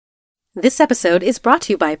This episode is brought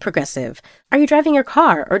to you by Progressive. Are you driving your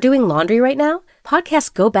car or doing laundry right now?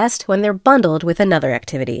 Podcasts go best when they're bundled with another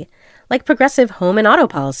activity. Like Progressive home and auto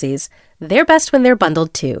policies, they're best when they're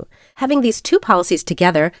bundled too. Having these two policies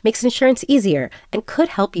together makes insurance easier and could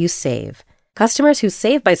help you save. Customers who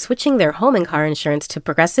save by switching their home and car insurance to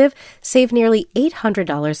Progressive save nearly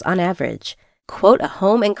 $800 on average. Quote a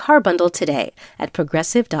home and car bundle today at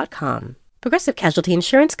Progressive.com. Progressive Casualty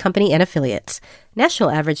Insurance Company and Affiliates. National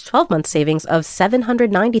average 12-month savings of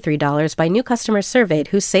 $793 by new customers surveyed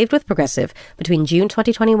who saved with Progressive between June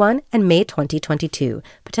 2021 and May 2022.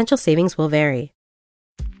 Potential savings will vary.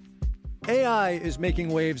 AI is making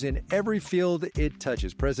waves in every field it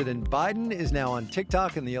touches. President Biden is now on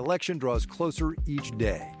TikTok, and the election draws closer each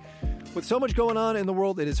day. With so much going on in the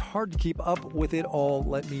world, it is hard to keep up with it all,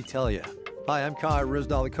 let me tell you. Hi, I'm Kai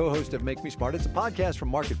Rizdal, the co-host of Make Me Smart. It's a podcast from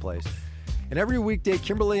Marketplace. And every weekday,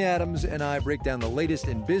 Kimberly Adams and I break down the latest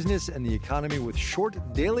in business and the economy with short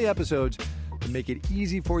daily episodes to make it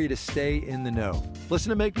easy for you to stay in the know. Listen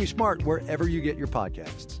to Make Me Smart wherever you get your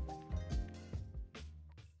podcasts.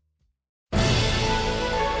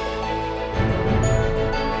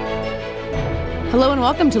 Hello and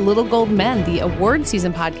welcome to Little Gold Men, the award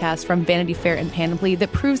season podcast from Vanity Fair and Panoply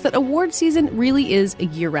that proves that award season really is a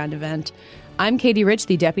year-round event. I'm Katie Rich,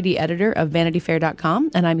 the deputy editor of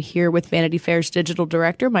VanityFair.com, and I'm here with Vanity Fair's digital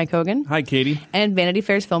director, Mike Hogan. Hi, Katie. And Vanity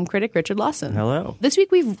Fair's film critic, Richard Lawson. Hello. This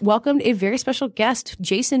week, we've welcomed a very special guest,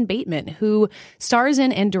 Jason Bateman, who stars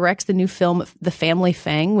in and directs the new film, The Family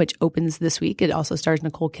Fang, which opens this week. It also stars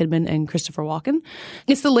Nicole Kidman and Christopher Walken.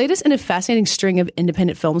 It's the latest in a fascinating string of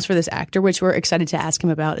independent films for this actor, which we're excited to ask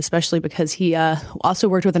him about, especially because he also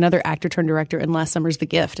worked with another actor-turned-director in last summer's The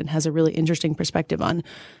Gift and has a really interesting perspective on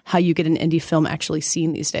how you get an indie film actually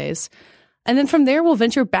seen these days. And then from there, we'll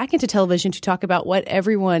venture back into television to talk about what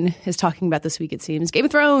everyone is talking about this week, it seems. Game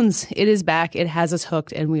of Thrones. It is back. It has us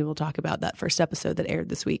hooked, and we will talk about that first episode that aired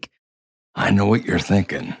this week. I know what you're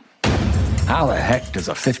thinking. How the heck does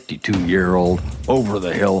a 52-year-old,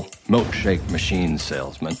 over-the-hill milkshake machine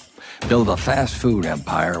salesman build a fast food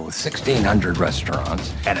empire with 1,600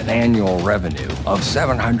 restaurants and an annual revenue of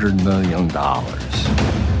 $700 million?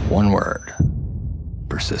 One word: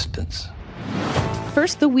 persistence.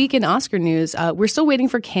 First, the week in Oscar news. We're still waiting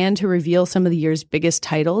for Cannes to reveal some of the year's biggest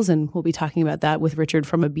titles, and we'll be talking about that with Richard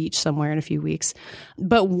from a beach somewhere in a few weeks.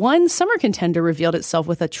 But one summer contender revealed itself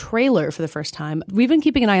with a trailer for the first time. We've been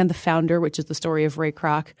keeping an eye on The Founder, which is the story of Ray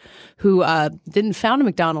Kroc, who didn't found a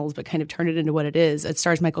McDonald's, but kind of turned it into what it is. It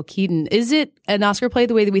stars Michael Keaton. Is it an Oscar play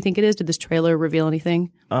the way that we think it is? Did this trailer reveal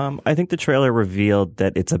anything? I think the trailer revealed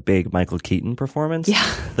that it's a big Michael Keaton performance. Yeah.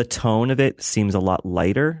 The tone of it seems a lot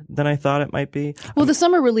lighter than I thought it might be. Well, the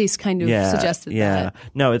summer release kind of suggested that.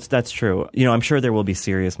 No, that's true. You know, I'm sure there will be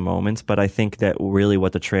serious moments, but I think that really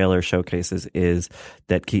what the trailer showcases is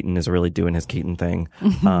that Keaton is really doing his Keaton thing.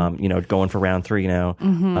 Mm-hmm. Going for round 3 now.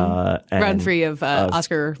 Mm-hmm. Round 3 of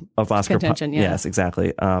Oscar contention. Yes,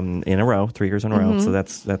 exactly. In a row, 3 years in a row. Mm-hmm. So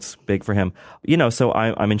that's big for him. So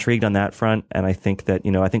I'm intrigued on that front, and I think that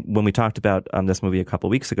I think when we talked about this movie a couple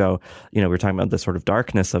of weeks ago, we were talking about the sort of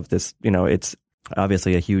darkness of this. It's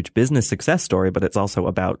obviously a huge business success story, but it's also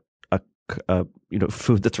about a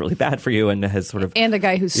food that's really bad for you and has sort of a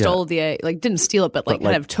guy who stole didn't steal it, but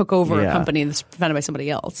kind of took over a company that's founded by somebody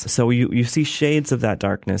else. So you see shades of that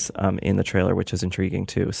darkness in the trailer, which is intriguing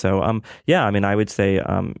too. So I would say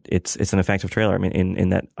it's an effective trailer. I mean, in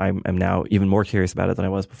that I'm now even more curious about it than I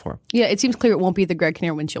was before. Yeah, it seems clear it won't be the Greg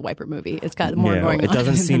Kinnear windshield wiper movie. It's got more going on. It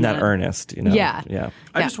doesn't seem that earnest. Yeah.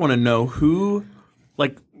 I just want to know who,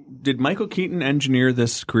 did Michael Keaton engineer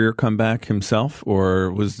this career comeback himself,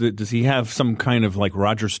 or does he have some kind of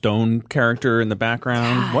Roger Stone character in the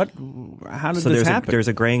background? How did this happen? There's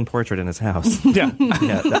a graying portrait in his house.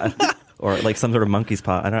 Yeah. Or some sort of monkey's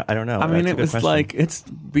paw. I don't know. I mean, it was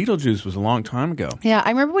Beetlejuice was a long time ago. Yeah, I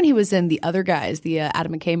remember when he was in The Other Guys, the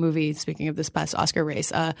Adam McKay movie, speaking of this past Oscar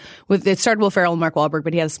race. It starred Will Ferrell and Mark Wahlberg,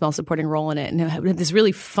 but he had a small supporting role in it. And it had this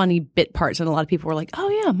really funny bit parts, and a lot of people were like, oh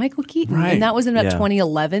yeah, Michael Keaton. Right. And that was in about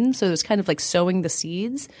 2011, so it was kind of sowing the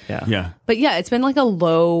seeds. Yeah. But yeah, it's been a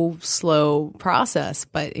low, slow process,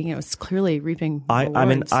 but it's clearly reaping rewards. I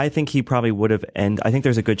mean, I think he probably would have I think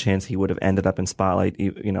there's a good chance he would have ended up in Spotlight,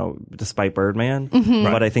 despite Birdman.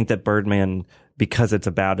 Mm-hmm. But I think that Birdman, because it's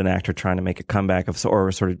about an actor trying to make a comeback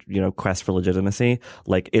or sort of, quest for legitimacy,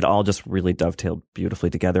 it all just really dovetailed beautifully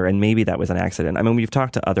together. And maybe that was an accident. I mean, we've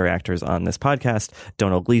talked to other actors on this podcast,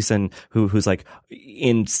 Donald Gleason, who's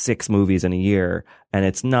in 6 movies in a year, and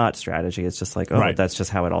it's not strategy. It's just that's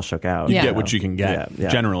just how it all shook out. You get what you can get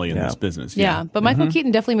generally in this business. Yeah. But Michael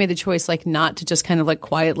Keaton definitely made the choice, not to just kind of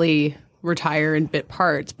quietly retire in bit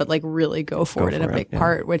parts, but like really go for it in a big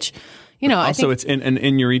part, which, you know, also, I think it's in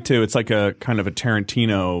Iñárritu. It's like a kind of a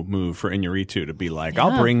Tarantino move for Iñárritu to be like,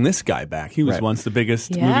 I'll bring this guy back. He was once the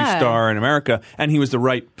biggest movie star in America, and he was the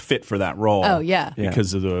right fit for that role. Oh, yeah.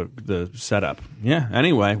 Because of the setup. Yeah.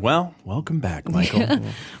 Anyway, well, welcome back, Michael.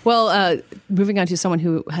 Well, moving on to someone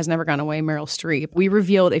who has never gone away, Meryl Streep. We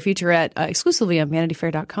revealed a featurette exclusively on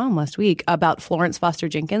VanityFair.com last week about Florence Foster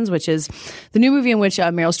Jenkins, which is the new movie in which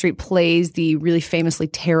Meryl Streep plays the really famously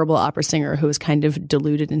terrible opera singer who was kind of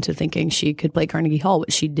deluded into thinking she could play Carnegie Hall,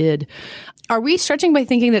 which she did. Are we stretching by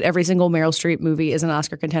thinking that every single Meryl Streep movie is an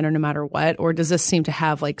Oscar contender no matter what? Or does this seem to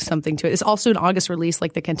have like something to it? It's also an August release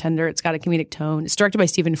like The Contender. It's got a comedic tone. It's directed by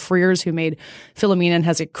Stephen Frears, who made Philomena and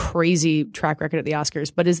has a crazy track record at the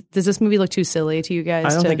Oscars. But does this movie look too silly to you guys? I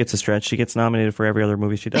don't think it's a stretch. She gets nominated for every other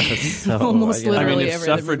movie she does. So, almost literally if every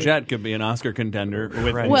other Suffragette could be an Oscar contender,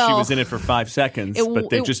 she Well, was in it for 5 seconds, but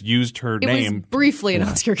they just used her It name. was briefly an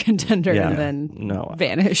Oscar contender and then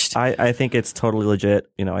vanished. I think it's totally legit.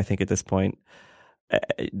 You know, I think at this point,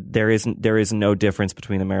 there is no difference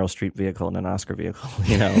between a Meryl Streep vehicle and an Oscar vehicle.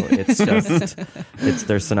 You know, it's just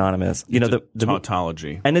they're synonymous. You know, the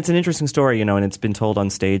tautology, and it's an interesting story. You know, and it's been told on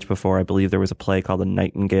stage before. I believe there was a play called The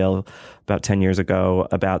Nightingale about 10 years ago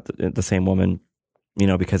about the same woman. You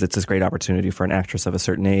know, because it's this great opportunity for an actress of a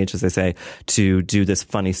certain age, as they say, to do this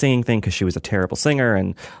funny singing thing because she was a terrible singer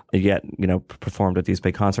and yet, you know, performed at these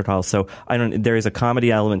big concert halls. So there is a comedy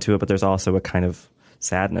element to it, but there's also a kind of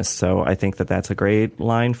sadness. So I think that that's a great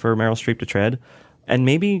line for Meryl Streep to tread. And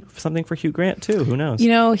maybe something for Hugh Grant, too. Who knows? You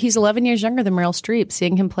know, he's 11 years younger than Meryl Streep.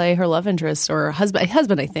 Seeing him play her love interest or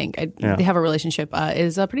husband, I think, they have a relationship,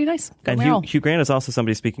 is pretty nice. Go and Hugh Grant is also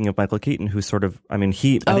somebody, speaking of Michael Keaton, who sort of, I think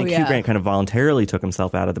Hugh Grant kind of voluntarily took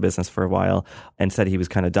himself out of the business for a while and said he was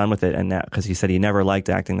kind of done with it. And now, because he said he never liked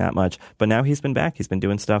acting that much. But now he's been back. He's been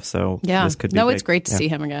doing stuff. So this could be big. It's great to see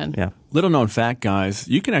him again. Yeah. Little known fact, guys,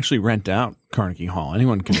 you can actually rent out Carnegie Hall.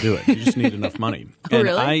 Anyone can do it. You just need enough money. Oh,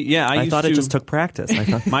 really? I thought it just took practice.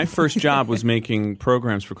 My first job was making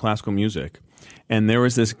programs for classical music. And there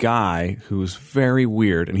was this guy who was very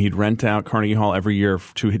weird, and he'd rent out Carnegie Hall every year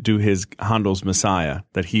to do his Handel's Messiah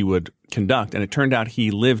that he would conduct. And it turned out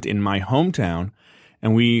he lived in my hometown,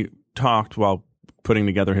 and we talked while putting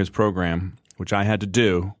together his program, which I had to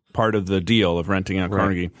do, part of the deal of renting out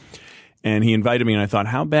Carnegie. And he invited me, and I thought,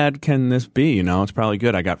 how bad can this be? You know, it's probably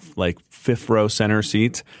good. I got like 5th row center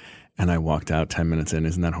seats. And I walked out 10 minutes in.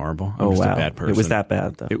 Isn't that horrible? I'm just a bad person. It was that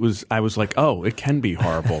bad, though. I was like, oh, it can be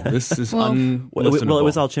horrible. This is unlistenable. Well, it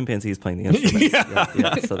was all chimpanzees playing the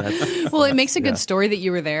instruments. So that's, well, it makes a good story that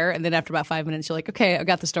you were there, and then after about 5 minutes, you're like, okay, I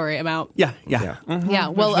got the story. I'm out. Yeah. Mm-hmm. Yeah.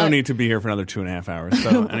 Well, there's no need to be here for another 2.5 hours.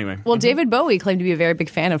 So anyway. Well, David Bowie claimed to be a very big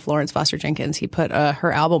fan of Florence Foster Jenkins. He put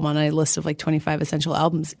her album on a list of like 25 essential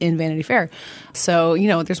albums in Vanity Fair. So, you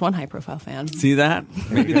know, there's one high-profile fan. See that?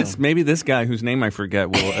 Maybe this guy whose name I forget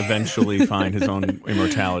will eventually find his own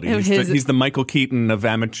immortality. He's the Michael Keaton of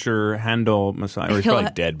amateur Handel Messiah. Or he's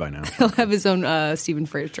probably dead by now. He'll have his own Stephen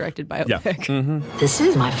Frears directed biopic. Yeah. Mm-hmm. This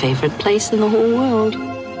is my favorite place in the whole world.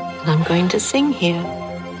 And I'm going to sing here.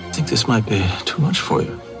 I think this might be too much for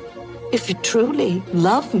you. If you truly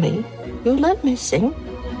love me, you'll let me sing.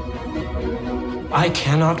 I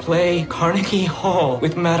cannot play Carnegie Hall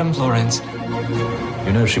with Madame Florence.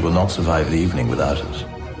 You know she will not survive the evening without us.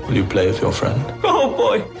 Will you play with your friend? Oh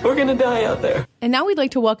boy, we're gonna die out there. And now we'd like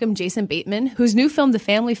to welcome Jason Bateman, whose new film, The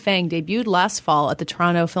Family Fang, debuted last fall at the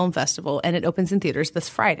Toronto Film Festival, and it opens in theaters this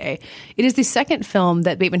Friday. It is the second film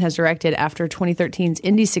that Bateman has directed after 2013's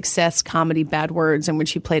indie success comedy Bad Words, in which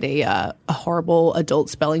he played a horrible adult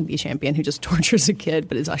spelling bee champion who just tortures a kid,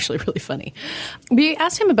 but is actually really funny. We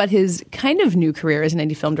asked him about his kind of new career as an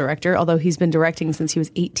indie film director, although he's been directing since he was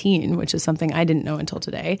 18, which is something I didn't know until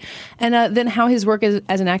today, and then how his work as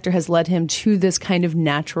an actor has led him to this kind of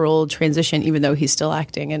natural transition, even though he's still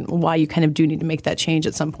acting, and why you kind of do need to make that change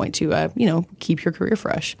at some point to, keep your career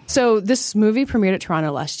fresh. So this movie premiered at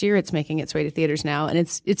Toronto last year. It's making its way to theaters now. And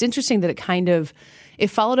it's interesting that it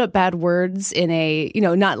followed up Bad Words in a,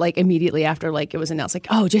 not like immediately after like it was announced, like,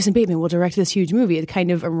 oh, Jason Bateman will direct this huge movie. It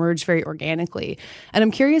kind of emerged very organically. And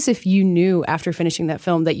I'm curious if you knew after finishing that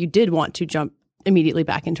film that you did want to jump immediately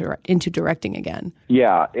back into directing again.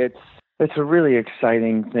 Yeah, it's a really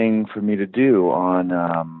exciting thing for me to do on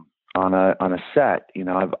a set.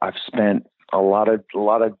 I've spent a lot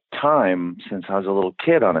of time since I was a little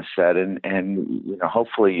kid on a set, and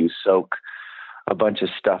hopefully you soak a bunch of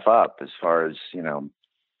stuff up as far as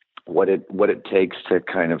what it takes to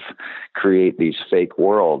kind of create these fake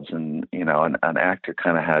worlds, and an actor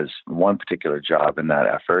kind of has one particular job in that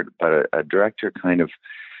effort, but a director kind of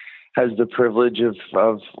has the privilege of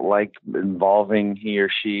like involving he or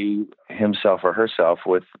she, himself or herself,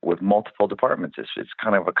 with multiple departments. It's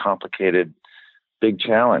kind of a complicated, big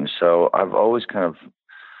challenge. So I've always kind of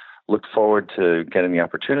looked forward to getting the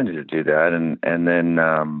opportunity to do that, and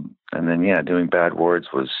then yeah, doing Bad Words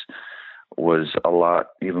was a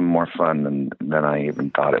lot even more fun than I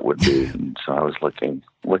even thought it would be. And so I was looking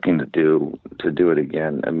to do it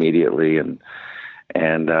again immediately, and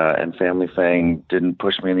Family Fang didn't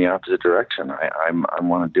push me in the opposite direction. I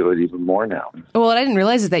want to do it even more now. Well, what I didn't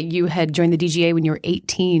realize is that you had joined the DGA when you were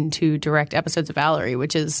 18 to direct episodes of Valerie,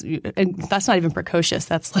 which is, and that's not even precocious.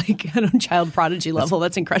 That's like child prodigy level.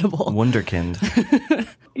 That's incredible. Wunderkind.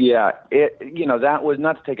 Yeah, that was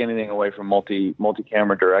not to take anything away from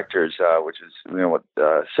multi-camera directors, which is what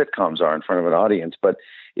sitcoms are in front of an audience, but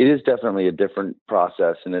it is definitely a different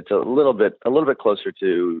process, and it's a little bit closer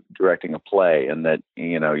to directing a play, and that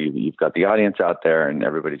you've got the audience out there, and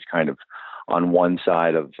everybody's kind of on one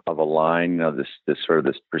side of a line, this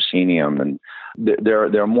proscenium, and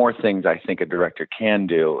there are more things I think a director can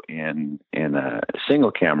do in a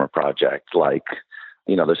single camera project, like.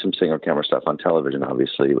 There's some single camera stuff on television,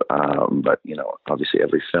 obviously, but obviously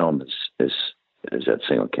every film is that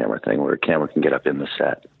single camera thing where a camera can get up in the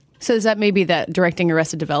set. So is that maybe that directing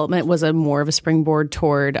Arrested Development was a more of a springboard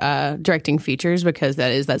toward directing features because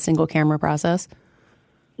that is that single camera process?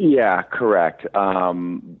 Yeah, correct.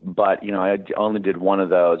 But I only did one of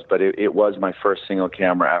those, but it was my first single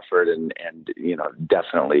camera effort, and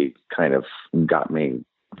definitely kind of got me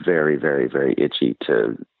very, very, very itchy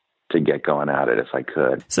to get going at it if I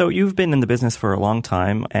could. So you've been in the business for a long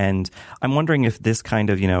time, and I'm wondering if this kind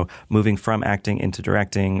of, moving from acting into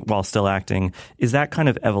directing while still acting, is that kind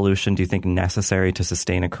of evolution, do you think, necessary to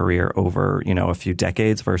sustain a career over, a few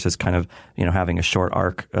decades versus kind of, having a short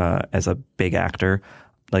arc as a big actor?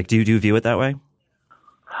 Like, do you view it that way?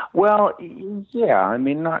 Well, yeah. I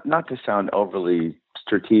mean, not to sound overly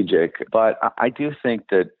strategic, but I do think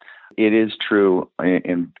that it is true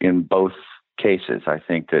in both cases. I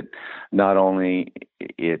think that not only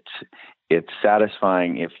it's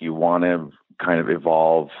satisfying if you want to kind of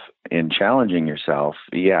evolve in challenging yourself.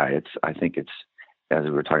 Yeah, I think it's, as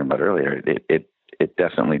we were talking about earlier, it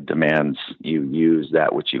definitely demands you use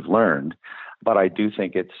that which you've learned. But I do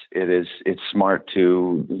think it's smart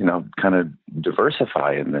to kind of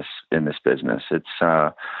diversify in this business. It's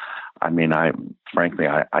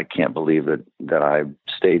I can't believe that I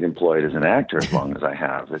stayed employed as an actor as long as I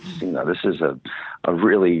have. It's this is a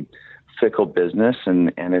really fickle business,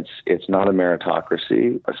 and it's not a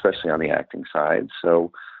meritocracy, especially on the acting side.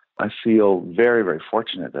 So I feel very, very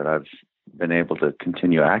fortunate that I've been able to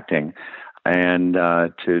continue acting, and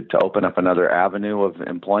to open up another avenue of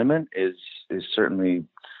employment is certainly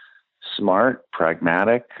smart,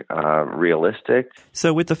 pragmatic, realistic.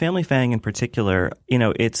 So with the Family Fang in particular,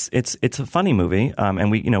 it's a funny movie,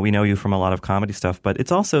 and we know you from a lot of comedy stuff, but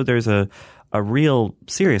it's also, there's a real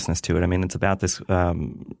seriousness to it. I mean, it's about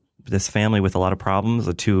this family with a lot of problems,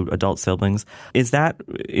 the two adult siblings. Is that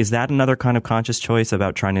another kind of conscious choice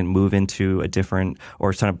about trying to move into a different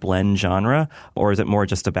or sort of blend genre, or is it more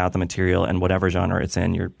just about the material and whatever genre it's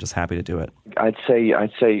in, you're just happy to do it? I'd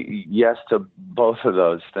say yes to both of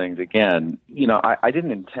those things. Again, I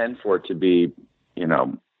didn't intend for it to be,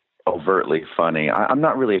 overtly funny. I'm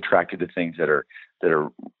not really attracted to things that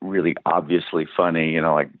are really obviously funny,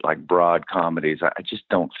 like broad comedies. I just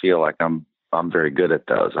don't feel like I'm very good at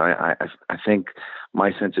those. I think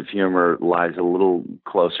my sense of humor lies a little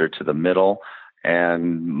closer to the middle,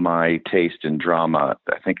 and my taste in drama,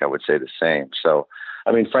 I think I would say the same. So,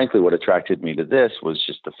 I mean, frankly, what attracted me to this was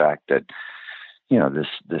just the fact that,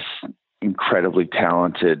 this incredibly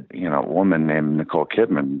talented, woman named Nicole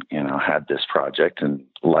Kidman, had this project and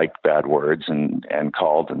liked Bad Words and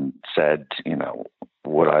called and said,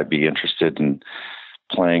 would I be interested in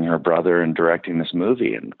playing her brother and directing this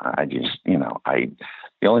movie? And I just,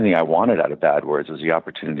 the only thing I wanted out of Bad Words was the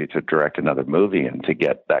opportunity to direct another movie, and to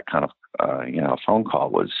get that kind of, phone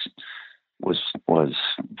call was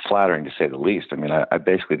flattering, to say the least. I mean, I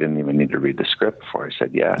basically didn't even need to read the script before I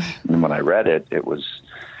said yes. And when I read it, it was,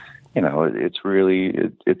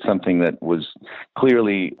 it's something that was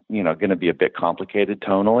clearly, going to be a bit complicated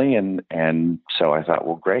tonally. And so I thought,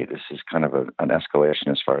 well, great, this is kind of an escalation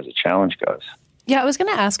as far as the challenge goes. Yeah, I was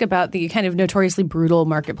going to ask about the kind of notoriously brutal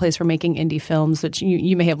marketplace for making indie films, which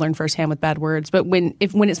you may have learned firsthand with Bad Words. But when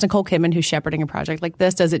it's Nicole Kidman who's shepherding a project like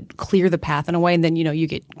this, does it clear the path in a way? And then, you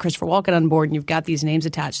get Christopher Walken on board and you've got these names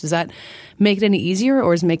attached. Does that make it any easier,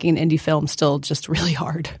 or is making an indie film still just really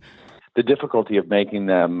hard? The difficulty of making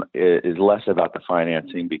them is less about the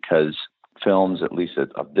financing, because films, at least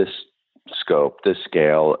of this scope, this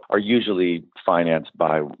scale, are usually financed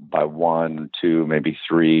by one, two, maybe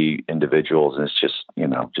three individuals, and it's just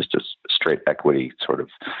just a straight equity sort of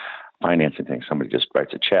financing thing. Somebody just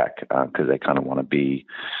writes a check because they kind of want to be,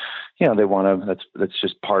 they want to. That's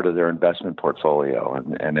just part of their investment portfolio,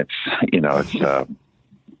 and it's it's.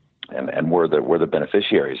 And we're the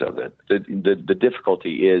beneficiaries of it. The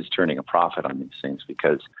difficulty is turning a profit on these things,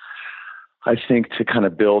 because I think to kind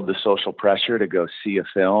of build the social pressure to go see a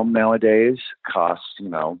film nowadays costs,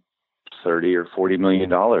 $30 or $40 million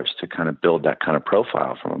to kind of build that kind of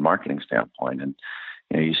profile from a marketing standpoint. And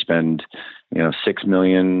you spend $6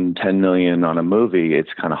 million, $10 million on a movie.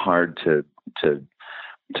 It's kind of hard to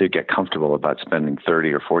get comfortable about spending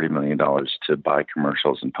 $30 or $40 million to buy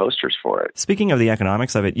commercials and posters for it. Speaking of the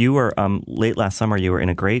economics of it, you were late last summer. You were in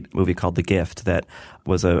a great movie called The Gift that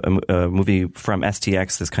was a movie from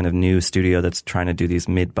STX, this kind of new studio that's trying to do these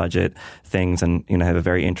mid-budget things and have a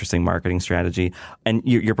very interesting marketing strategy. And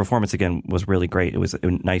your performance again was really great. It was a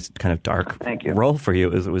nice kind of dark role for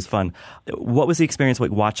you. It was fun. What was the experience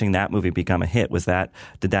like watching that movie become a hit?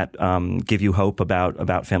 Did that give you hope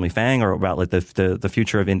about Family Fang or about like the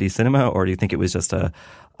future of indie cinema, or do you think it was just a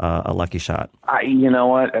lucky shot? You know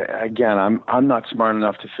what? Again, I'm not smart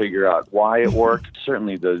enough to figure out why it worked.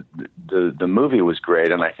 Certainly, the movie was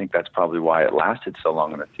great, and I think that's probably why it lasted so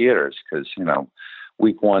long in the theaters. Because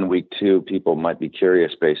week one, week two, people might be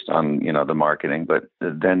curious based on the marketing, but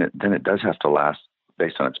then it does have to last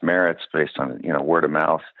based on its merits, based on word of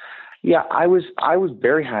mouth. Yeah, I was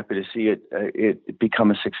very happy to see it become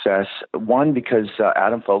a success. One, because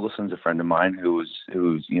Adam Fogelson's a friend of mine who's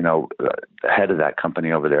the head of that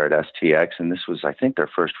company over there at STX, and this was, I think, their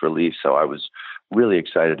first release. So I was really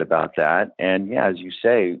excited about that. And yeah, as you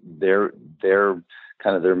say, their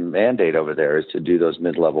kind of their mandate over there is to do those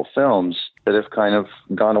mid-level films that have kind of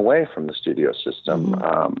gone away from the studio system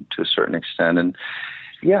to a certain extent. And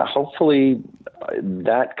yeah, hopefully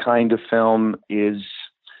that kind of film is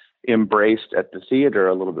embraced at the theater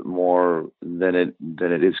a little bit more than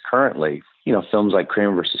it is currently. Films like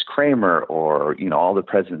Kramer versus Kramer, or All the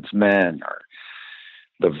President's Men, or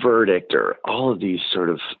The Verdict, or all of these sort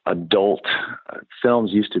of adult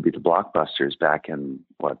films used to be the blockbusters back in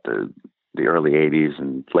the early 80s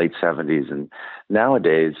and late 70s, and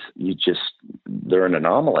nowadays they're an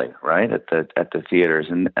anomaly, right, at the theaters,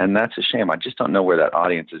 and that's a shame. I just don't know where that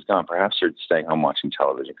audience has gone. Perhaps they're staying home watching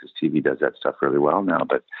television because TV does that stuff really well now,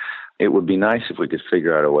 but it would be nice if we could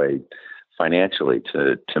figure out a way financially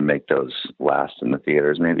to make those last in the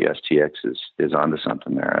theaters. Maybe STX is onto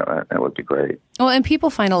something there. That would be great. Well, and people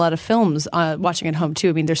find a lot of films watching at home too.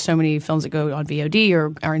 I mean, there's so many films that go on VOD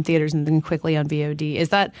or are in theaters and then quickly on VOD. Is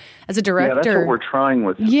that, as a director? Yeah, that's what we're trying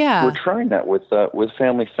with. Yeah, we're trying that with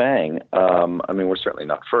Family Fang. I mean, we're certainly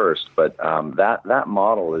not first, but that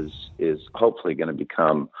model is hopefully going to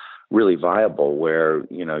become really viable, where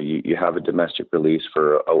you have a domestic release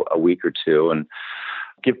for a week or two and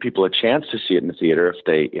give people a chance to see it in the theater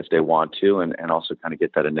if they want to, and also kind of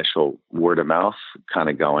get that initial word of mouth kind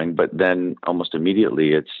of going. But then almost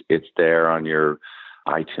immediately it's there on your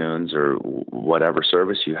iTunes or whatever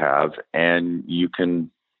service you have, and you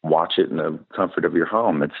can watch it in the comfort of your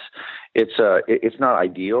home. It's not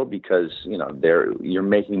ideal because you're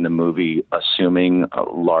making the movie assuming a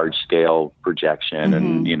large scale projection,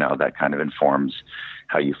 and that kind of informs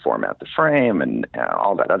how you format the frame and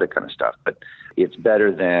all that other kind of stuff. But it's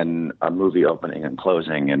better than a movie opening and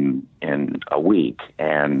closing in a week,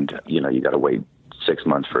 and you got to wait 6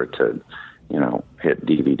 months for it to hit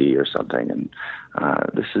DVD or something. And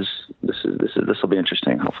this will be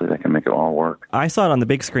interesting. Hopefully they can make it all work. I saw it on the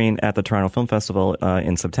big screen at the Toronto Film Festival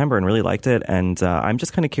in September and really liked it. And I'm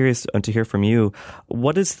just kind of curious to hear from you.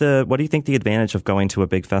 What do you think the advantage of going to a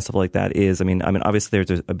big festival like that is? I mean, obviously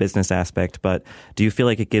there's a business aspect, but do you feel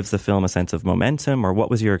like it gives the film a sense of momentum, or what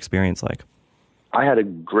was your experience like? I had a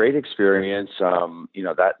great experience.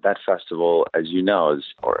 That festival, as you know,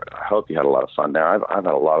 or I hope you had a lot of fun there. I've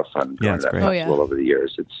had a lot of fun going to that festival over the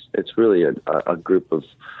years. It's really a group of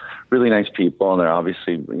really nice people, and they're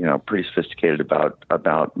obviously pretty sophisticated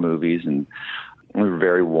about movies, and we were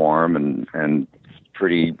very warm and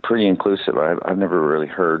pretty inclusive. I've never really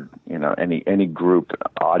heard any group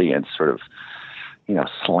audience sort of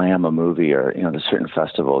slam a movie, or there's certain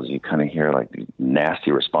festivals you kind of hear like nasty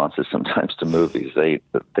responses sometimes to movies. They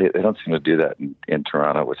don't seem to do that in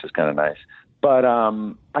Toronto, which is kind of nice. But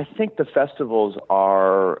I think the festivals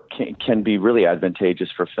can be really advantageous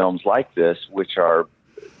for films like this, which are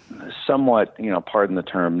somewhat, pardon the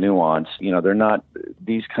term, nuanced. They're not,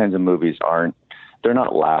 these kinds of movies they're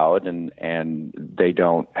not loud, and they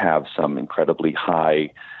don't have some incredibly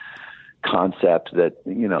high concept that,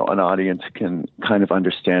 you know, an audience can kind of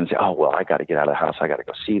understand and say, oh, well, I got to get out of the house. I got to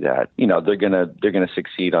go see that. You know, they're going to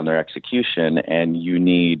succeed on their execution, and you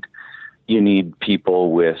need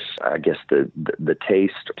people with, I guess, the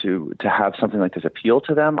taste to have something like this appeal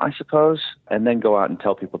to them, I suppose, and then go out and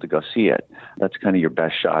tell people to go see it. That's kind of your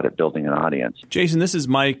best shot at building an audience. Jason, this is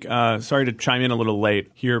Mike. Sorry to chime in a little late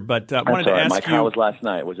here, but wanted to ask Mike, you. how was last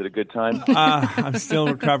night? Was it a good time? I'm still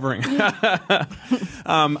recovering.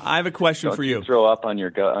 I have a question for you. Don't throw up on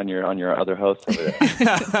your other hosts over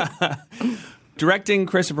there. Directing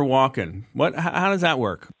Christopher Walken. How does that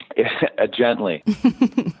work? Gently.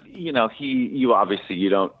 You know, you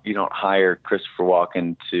don't hire Christopher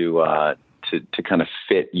Walken to kind of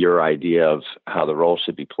fit your idea of how the role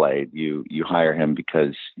should be played. You hire him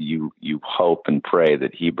because you hope and pray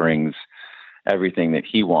that he brings everything that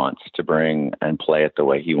he wants to bring and play it the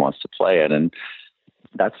way he wants to play it. And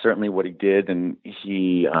that's certainly what he did. And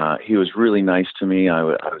he was really nice to me. I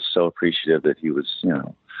was so appreciative that he was, you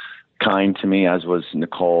know, kind to me, as was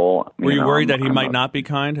Nicole. Were you worried that he might not be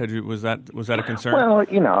kind? Was that a concern? Well,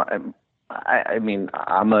 you know, I mean,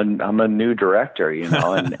 I'm a new director, you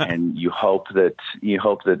know, and you hope that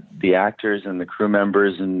the actors and the crew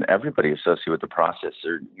members and everybody associated with the process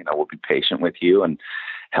will be patient with you and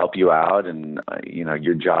help you out. And you know,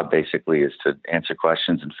 your job basically is to answer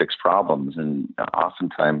questions and fix problems. And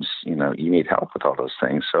oftentimes, you know, you need help with all those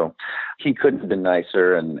things. So he couldn't have been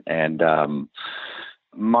nicer. And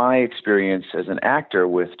my experience as an actor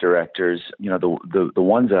with directors, you know, the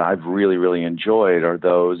ones that I've really, really enjoyed are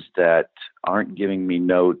those that aren't giving me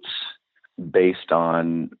notes based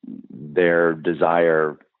on their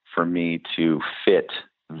desire for me to fit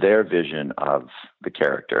their vision of the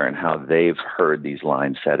character and how they've heard these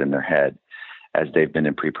lines said in their head as they've been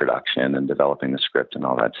in pre-production and developing the script and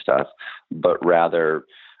all that stuff, but rather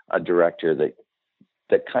a director that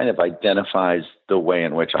kind of identifies the way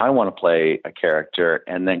in which I want to play a character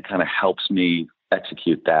and then kind of helps me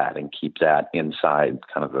execute that and keep that inside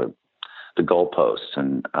kind of the goalposts.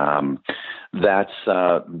 And that's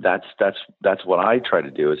what I try to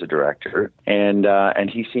do as a director. And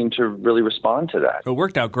he seemed to really respond to that. It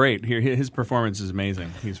worked out great. His performance is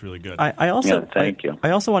amazing. He's really good. Thank you. I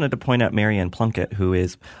also wanted to point out Marianne Plunkett, who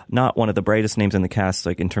is not one of the brightest names in the cast,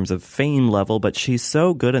 like in terms of fame level, but she's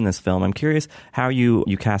so good in this film. I'm curious how you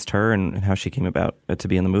cast her and how she came about to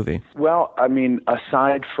be in the movie. Well, I mean,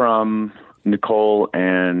 aside from Nicole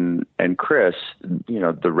and Chris, you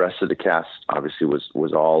know, the rest of the cast obviously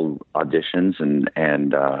was all auditions and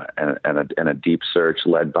a deep search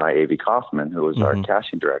led by Avi Kaufman, who was our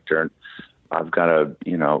casting director. And I've got to,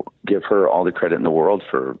 you know, give her all the credit in the world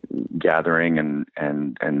for gathering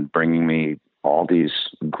and bringing me all these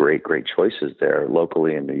great choices there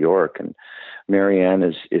locally in New York. And Marianne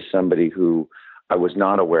is somebody who I was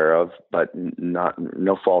not aware of, but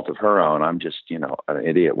no fault of her own. I'm just, you know, an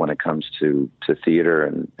idiot when it comes to theater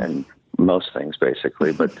and most things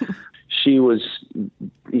basically. But she was,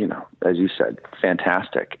 you know, as you said,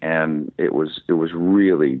 fantastic. And it was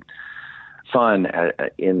really fun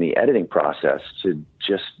in the editing process to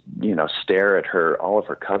just, you know, stare at all of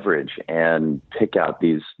her coverage and pick out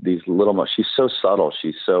these little moments. She's so subtle.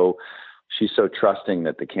 She's so trusting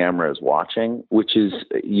that the camera is watching, which is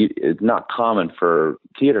not common for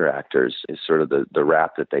theater actors, is sort of the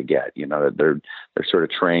rap that they get, you know, that they're sort of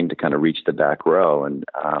trained to kind of reach the back row. And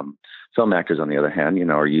film actors, on the other hand, you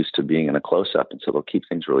know, are used to being in a close-up, and so they'll keep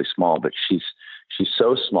things really small. But she's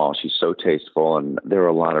so small, she's so tasteful, and there were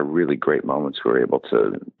a lot of really great moments we were able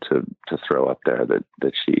to throw up there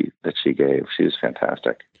that she gave. She was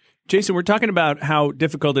fantastic. Jason, we're talking about how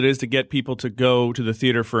difficult it is to get people to go to the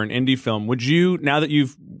theater for an indie film. Would you, now that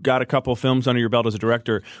you've got a couple films under your belt as a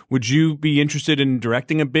director, would you be interested in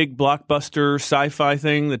directing a big blockbuster sci-fi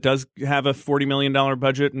thing that does have a $40 million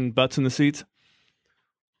budget and butts in the seats?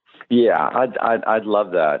 Yeah, I'd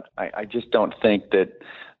love that. I just don't think that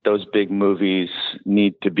those big movies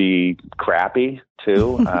need to be crappy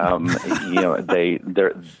too. You know,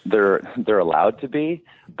 they're allowed to be,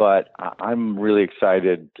 but I'm really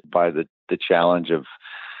excited by the challenge of,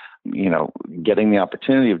 you know, getting the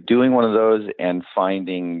opportunity of doing one of those and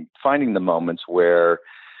finding the moments where,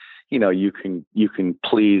 you know, you can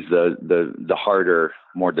please the harder,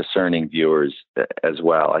 more discerning viewers as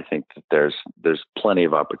well. I think that there's plenty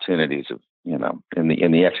of opportunities of, you know, in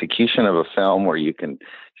the execution of a film where you can,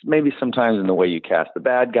 maybe sometimes in the way you cast the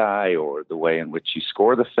bad guy or the way in which you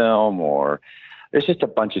score the film, or there's just a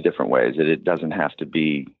bunch of different ways that it doesn't have to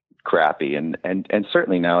be crappy. And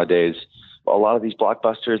certainly nowadays, a lot of these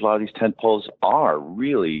blockbusters, a lot of these tentpoles are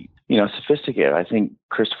really, sophisticated. I think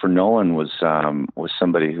Christopher Nolan was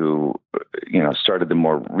somebody who, started the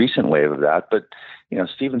more recent wave of that. But,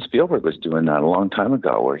 Steven Spielberg was doing that a long time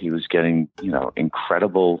ago, where he was getting,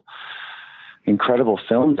 incredible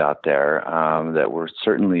films out there that were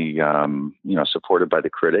certainly, supported by the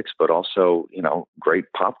critics, but also, great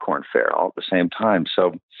popcorn fare all at the same time.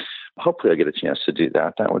 So hopefully I get a chance to do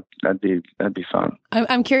that. That'd be fun.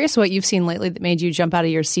 I'm curious what you've seen lately that made you jump out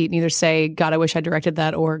of your seat and either say, God, I wish I directed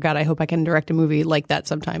that, or God, I hope I can direct a movie like that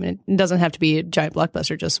sometime. And it doesn't have to be a giant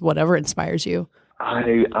blockbuster, just whatever inspires you. I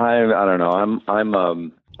don't know. I'm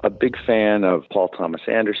a big fan of Paul Thomas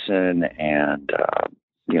Anderson and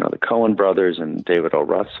the Coen brothers and David O.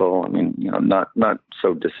 Russell. I mean, not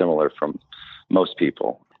so dissimilar from most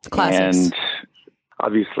people. Classics. And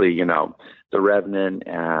obviously, The Revenant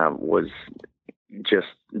was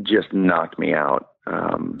just knocked me out,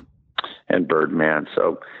 and Birdman.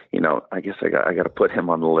 So, I guess I got to put him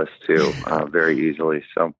on the list too, very easily.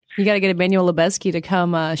 So you got to get Emmanuel Lubezki to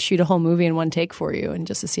come shoot a whole movie in one take for you, and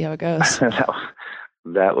just to see how it goes.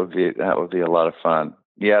 that would be a lot of fun.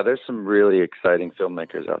 Yeah, there's some really exciting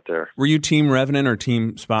filmmakers out there. Were you Team Revenant or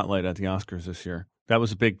Team Spotlight at the Oscars this year? That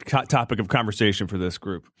was a big topic of conversation for this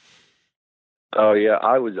group. Oh yeah,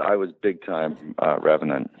 I was big time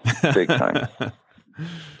Revenant, big time.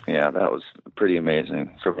 Yeah, that was pretty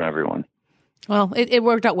amazing from everyone. Well, it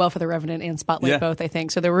worked out well for The Revenant and Spotlight both, I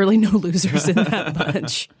think. So there were really no losers in that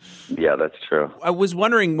bunch. Yeah, that's true. I was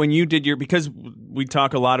wondering when you did because we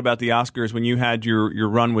talk a lot about the Oscars, when you had your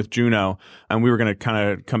run with Juno, and we were going to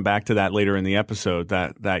kind of come back to that later in the episode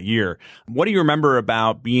that year. What do you remember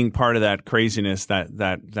about being part of that craziness,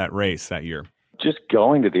 that race that year? Just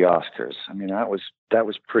going to the Oscars. I mean, that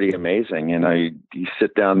was pretty amazing. You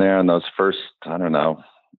sit down there in those first,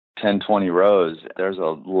 10, 20 rows. There's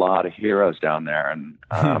a lot of heroes down there.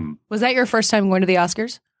 And was that your first time going to the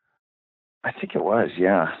Oscars? I think it was,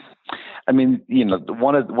 yeah. I mean,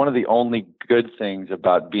 one of the only good things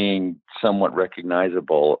about being somewhat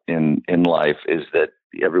recognizable in life is that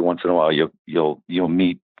every once in a while you'll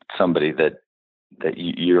meet somebody that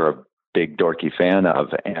you're a big dorky fan of,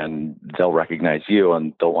 and they'll recognize you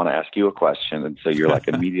and they'll want to ask you a question. And so you're like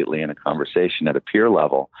immediately in a conversation at a peer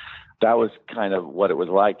level. That was kind of what it was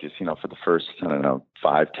like, just, for the first,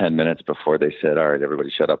 5-10 minutes before they said, all right, everybody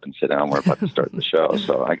shut up and sit down. We're about to start the show.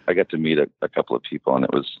 So I got to meet a couple of people, and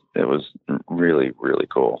it was really, really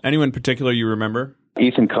cool. Anyone in particular you remember?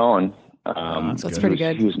 Ethan Coen. That's pretty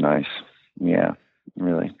good. He was nice. Yeah.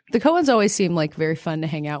 Really. The Coens always seem like very fun to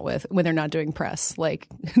hang out with when they're not doing press. Like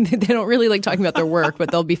they don't really like talking about their work, but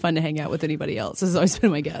they'll be fun to hang out with anybody else. This has always been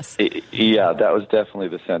my guess. Yeah, that was definitely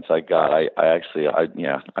the sense I got. I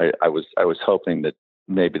was hoping that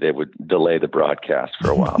maybe they would delay the broadcast for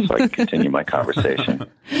a while so I could continue my conversation.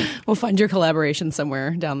 We'll find your collaboration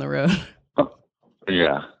somewhere down the road.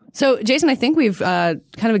 Yeah. So, Jason, I think we've kind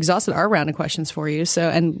of exhausted our round of questions for you. So,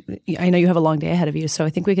 and I know you have a long day ahead of you, so I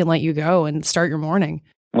think we can let you go and start your morning.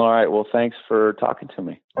 All right. Well, thanks for talking to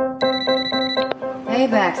me. Hey,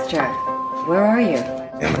 Baxter. Where are you?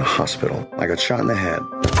 I'm in a hospital. I got shot in the head.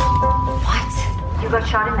 What? You got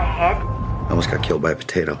shot in the head? I almost got killed by a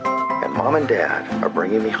potato. And Mom and Dad are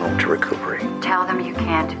bringing me home to recuperate. Tell them you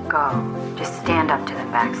can't go. Just stand up to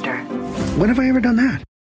them, Baxter. When have I ever done that?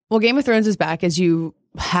 Well, Game of Thrones is back, as you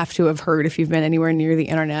have to have heard if you've been anywhere near the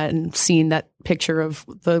internet and seen that picture of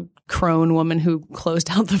the crone woman who closed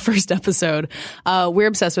out the first episode. We're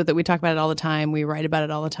obsessed with it. We talk about it all the time. We write about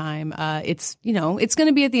it all the time. It's going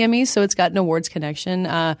to be at the Emmys, so it's got an awards connection.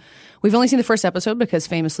 We've only seen the first episode because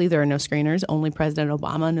famously there are no screeners. Only President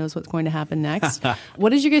Obama knows what's going to happen next. What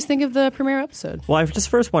did you guys think of the premiere episode? Well, I just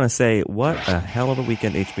first want to say what a hell of a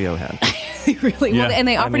weekend HBO had. Really? Yeah. Well, and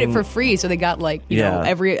they offered it for free, so they got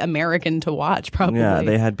every American to watch probably. Yeah,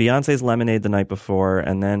 they had Beyonce's Lemonade the night before,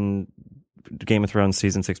 and then Game of Thrones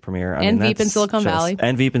season 6 premiere. And Veep in Silicon Valley.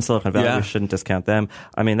 And Veep in Silicon Valley. Yeah. We shouldn't discount them.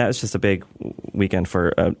 I mean, that was just a big weekend for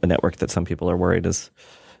a network that some people are worried is,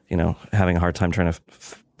 having a hard time trying to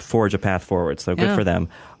forge a path forward. So good for them.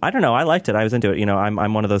 I don't know. I liked it. I was into it.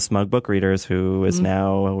 I'm one of those smug book readers who is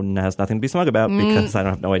now has nothing to be smug about because I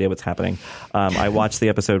don't have no idea what's happening. I watched the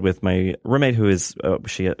episode with my roommate, who is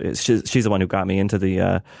she's the one who got me into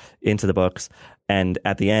the books. And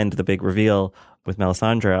at the end, the big reveal with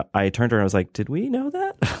Melisandre, I turned to her and I was like, did we know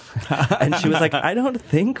that? And she was like, I don't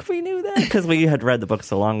think we knew that because we had read the book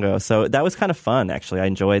so long ago. So that was kind of fun, actually. I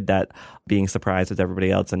enjoyed that, being surprised with everybody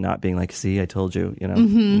else and not being like, see, I told you,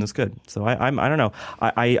 It was good. So I don't know.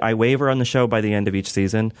 I I waver on the show by the end of each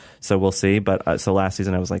season, so we'll see. But so last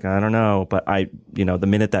season I was like, I don't know. But the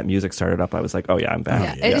minute that music started up, I was like, oh yeah, I'm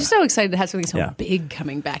back. Yeah. I'm just so excited to have something so big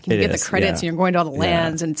coming back. And you get the credits and you're going to all the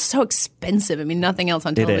lands and it's so expensive. I mean, nothing else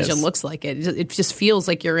on television looks like it. It just feels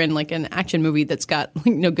like you're in like an action movie that's got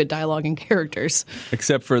good dialogue and characters.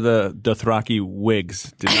 Except for the Dothraki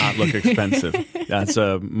wigs did not look expensive. That's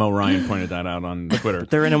Mo Ryan pointed that out on Twitter.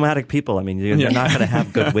 They're nomadic people. I mean, you're not going to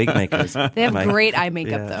have good wig makers. They have great eye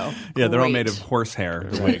makeup, though. Yeah, they're all made of horsehair,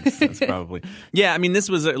 the wigs. That's probably. Yeah, I mean, this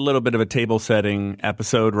was a little bit of a table-setting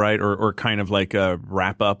episode, right? Or kind of like a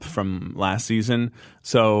wrap-up from last season.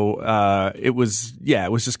 So it was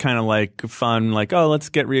just kind of like fun, like, oh, let's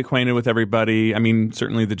get reacquainted with everybody. I mean,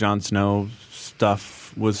 certainly the Jon Snow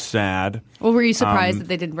stuff was sad. Well, were you surprised that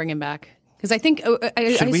they didn't bring him back? Because I think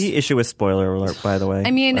should we issue a spoiler alert? By the way, I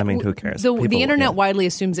mean, who cares? The internet widely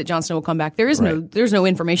assumes that Jon Snow will come back. There's no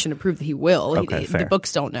information to prove that he will. Okay, fair. The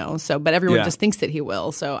books don't know. So, but everyone just thinks that he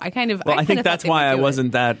will. So I think that's why I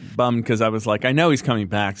wasn't that bummed, because I was like, I know he's coming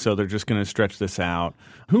back, so they're just going to stretch this out.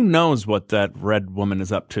 Who knows what that red woman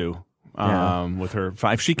is up to? With her,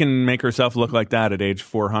 if she can make herself look like that at age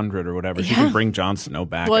 400 or whatever, she can bring Jon Snow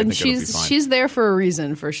back. Well, I think she's there for a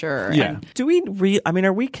reason, for sure. Yeah. Do we?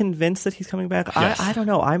 Are we convinced that he's coming back? Yes. I don't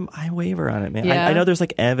know. I waver on it, man. Yeah. I know there's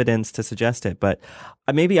like evidence to suggest it, but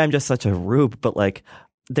maybe I'm just such a rube. But like,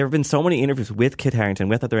 there have been so many interviews with Kit Harington,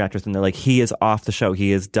 with other actors, and they're like, he is off the show.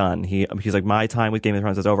 He is done. He's like, my time with Game of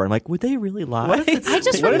Thrones is over. I'm like, would they really lie? What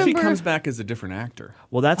if he comes back as a different actor?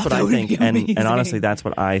 Well, that's what I think. And honestly, that's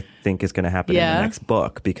what I think is going to happen in the next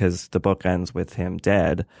book, because the book ends with him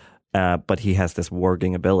dead. But he has this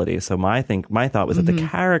warging ability. So my thought was that the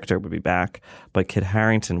character would be back, but Kit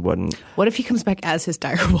Harington wouldn't. What if he comes back as his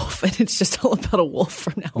dire wolf and it's just all about a wolf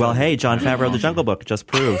from now on? Well, hey, Jon Favreau, The Jungle Book just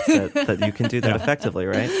proved that you can do that effectively,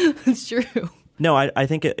 right? That's true. No, I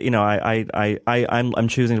think I'm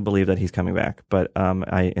choosing to believe that he's coming back, but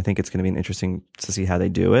I think it's going to be interesting to see how they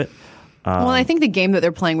do it. Well, I think the game that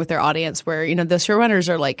they're playing with their audience, where, the showrunners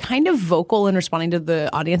are like kind of vocal in responding to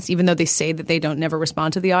the audience, even though they say that they don't never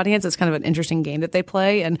respond to the audience. It's kind of an interesting game that they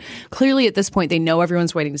play. And clearly at this point, they know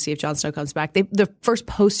everyone's waiting to see if Jon Snow comes back. The first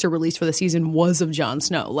poster release for the season was of Jon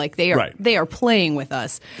Snow. Like they are playing with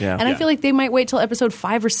us. Yeah. And I feel like they might wait till episode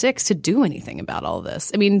 5 or 6 to do anything about all of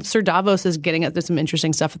this. I mean, Sir Davos is getting at some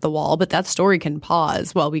interesting stuff at the Wall, but that story can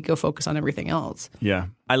pause while we go focus on everything else. Yeah.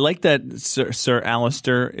 I like that Sir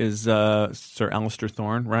Alistair is Sir Alistair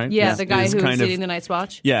Thorne, right? Yeah, the guy who is leading the Night's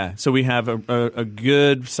Watch. Yeah, so we have a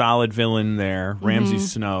good, solid villain there, Ramsay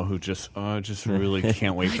Snow, who just really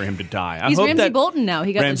can't wait for him to die. He's Ramsay Bolton now.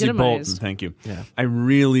 He got Ramsay legitimized. Bolton, thank you. Yeah. I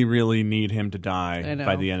really, really need him to die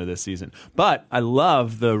by the end of this season. But I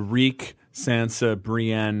love the Reek, Sansa,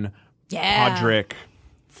 Brienne, Podrick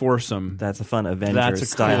foursome. That's a fun Avengers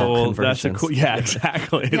style conversion. Yeah,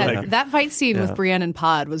 exactly. Yeah, that fight scene with Brienne and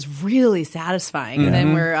Pod was really satisfying. And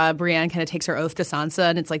then where Brienne kind of takes her oath to Sansa,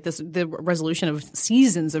 and it's like the resolution of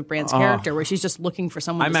seasons of Brienne's character, where she's just looking for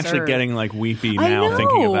someone to serve. I'm actually getting like weepy now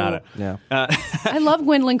thinking about it. Yeah. I love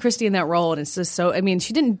Gwendolyn Christie in that role, and it's just so. I mean,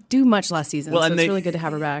 she didn't do much last season, so it's really good to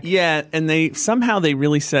have her back. Yeah, and they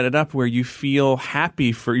really set it up where you feel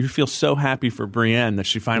so happy for Brienne that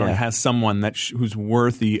she finally has someone who's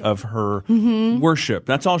worthy of her worship.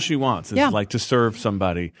 That's all she wants, is like to serve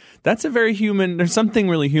somebody. That's a very human. There's something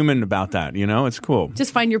really human about that. It's cool.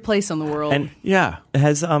 Just find your place in the world. And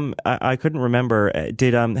has I couldn't remember.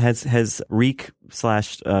 Has Reek /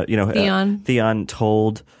 Theon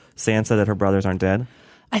told Sansa that her brothers aren't dead?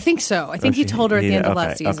 I think so. I think he told her at the end of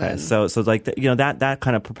last season. Okay, so like that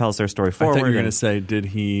kind of propels their story forward. I thought you were going to say, did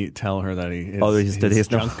he tell her that his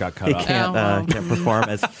junk got cut off? He can't perform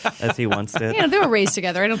as he once did. They were raised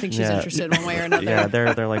together. I don't think she's interested one way or another. Yeah,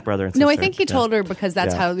 they're like brother and sister. No, I think he told her because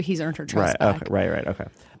that's how he's earned her trust back. Right. Okay.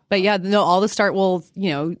 But all the start. Well,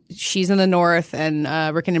 she's in the north, and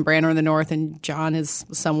Rickon and Bran are in the north, and Jon is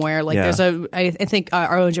somewhere. Like there's I think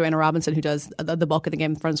our own Joanna Robinson, who does the bulk of the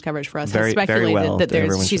Game of Thrones coverage for us, has speculated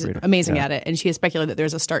that she's amazing at it, and she has speculated that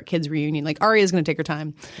there's a Stark kids reunion. Like Arya is going to take her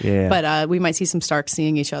time, but we might see some Starks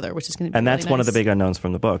seeing each other, which is going to be. And that's really one nice. of the big unknowns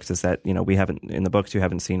from the books, is that we haven't in the books you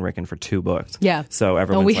haven't seen Rickon for 2 books. Yeah, so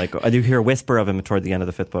everyone's like, you hear a whisper of him toward the end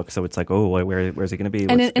of the 5th book, so it's like, oh, where's he going to be?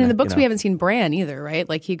 And in the books we haven't seen Bran either, right?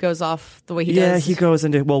 Like he goes off the way he does. Yeah, he goes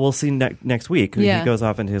into, well, we'll see next week. Yeah. He goes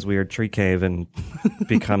off into his weird tree cave and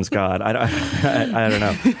becomes God. I don't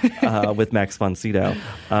know. With Max von Sydow.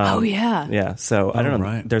 Yeah, so I don't know.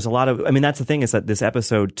 Right. There's a lot of, I mean, that's the thing is that this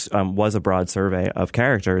episode was a broad survey of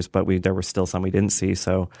characters, but there were still some we didn't see.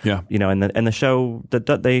 So, and the show,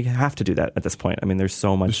 they have to do that at this point. I mean, there's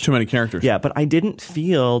so much. There's too many characters. Yeah, but I didn't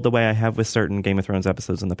feel the way I have with certain Game of Thrones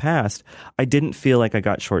episodes in the past. I didn't feel like I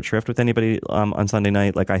got short shrift with anybody on Sunday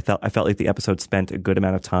night. Like I felt like the episode spent a good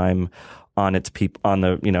amount of time on its on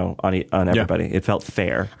everybody. It felt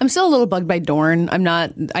fair. I'm still a little bugged by Dorne. I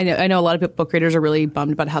know a lot of book readers are really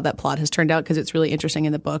bummed about how that plot has turned out because it's really interesting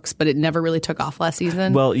in the books, but it never really took off last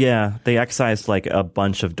season. Well, yeah, they excised like a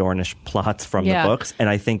bunch of Dornish plots from the books, and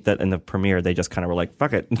I think that in the premiere they just kind of were like,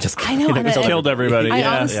 "Fuck it," just killed everybody.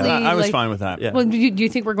 Honestly, I was fine with that. Yeah. Well, do you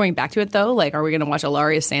think we're going back to it though? Like, are we going to watch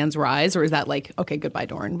Ilaria Sands rise, or is that like, okay, goodbye,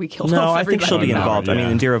 Dorne, we killed? No, off I think everybody. she'll be involved. Yeah. I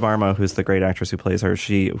mean, Indira Varma, who's the great actress who plays her,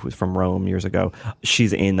 she was from Rome years ago.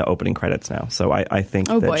 She's in the opening credits now, so I think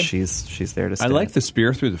that she's there to stay. I like the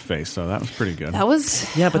spear through the face, so that was pretty good. That was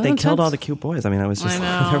but they killed all the cute boys. I mean, I was just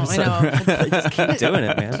they just keep doing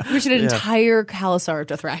it, man. We should an entire Khalasar of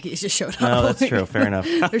Dothrakis just showed up. No, that's true. Fair enough.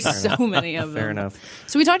 There's so many of them. Fair enough.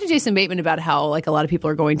 So we talked to Jason Bateman about how like a lot of people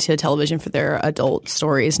are going to television for their adult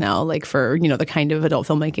stories now, like for the kind of adult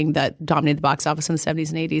filmmaking that dominated the box office in the 70s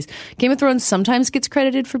and 80s. Game of Thrones sometimes gets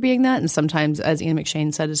credited for being that, and sometimes, as Ian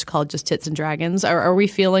McShane said, is called just tits and dragons. Are we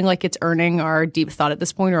feeling like it's earning our deep thought at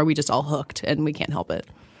this point, or are we just all hooked and we can't help it?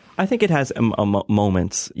 I think it has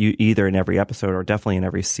moments, either in every episode or definitely in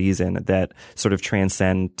every season, that sort of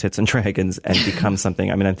transcend tits and dragons and become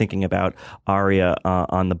something. I mean, I'm thinking about Arya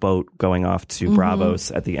on the boat going off to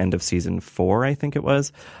Bravos at the end of season 4, I think it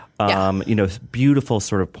was. Beautiful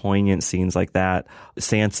sort of poignant scenes like that.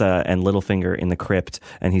 Sansa and Littlefinger in the crypt,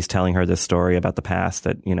 and he's telling her this story about the past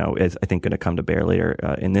that, is, I think, going to come to bear later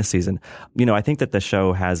in this season. I think that the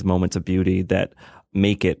show has moments of beauty that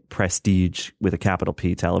make it prestige with a capital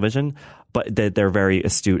P television, but they're very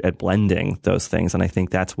astute at blending those things. And I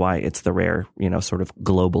think that's why it's the rare, sort of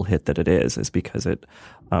global hit that it is because it,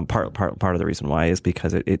 part of the reason why is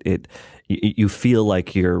because you feel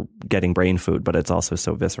like you're getting brain food, but it's also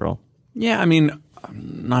so visceral. Yeah, I mean,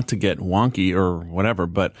 not to get wonky or whatever,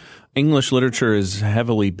 but English literature is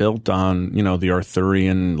heavily built on, the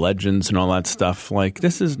Arthurian legends and all that stuff. Like,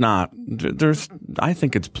 this is not, I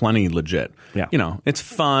think it's plenty legit. Yeah. It's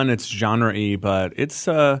fun, it's genre-y, but it's,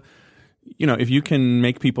 if you can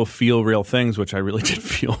make people feel real things, which I really did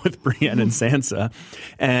feel with Brienne and Sansa,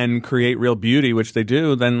 and create real beauty, which they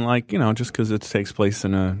do, then just because it takes place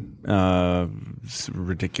in a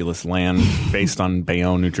ridiculous land based on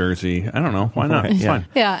Bayonne, New Jersey, I don't know, why not? It's fine.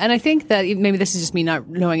 Yeah, and I think that maybe this is just me not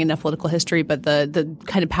knowing enough political history, but the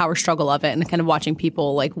kind of power struggle of it and kind of watching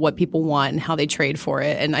people, like what people want and how they trade for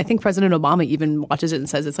it. And I think President Obama even watches it and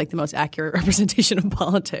says it's like the most accurate representation of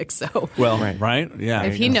politics. So, right? Yeah.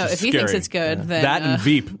 If he thinks it's good, then that and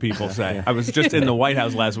Veep, people say. I was just in the White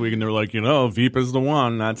House last week, and they were like, Veep is the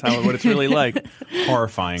one. That's what it's really like.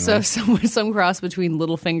 Horrifying. So some cross between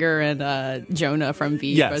Littlefinger and Jonah from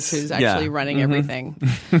Veep, who's actually running everything.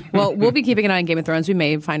 Well, we'll be keeping an eye on Game of Thrones. We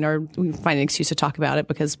may find an excuse to talk about it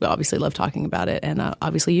because we obviously love talking about it, and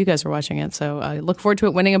obviously you guys are watching it. So I look forward to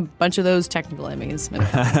it winning a bunch of those technical Emmys.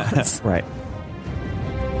 Right.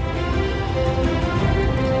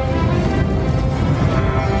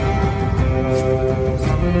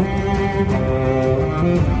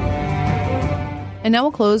 And now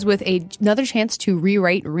we'll close with another chance to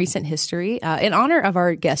rewrite recent history. In honor of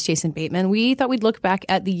our guest, Jason Bateman, we thought we'd look back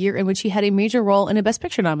at the year in which he had a major role in a Best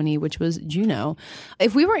Picture nominee, which was Juno.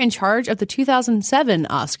 If we were in charge of the 2007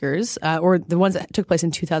 Oscars, or the ones that took place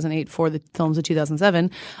in 2008 for the films of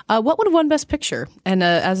 2007, what would have won Best Picture? And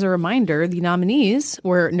as a reminder, the nominees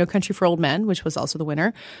were No Country for Old Men, which was also the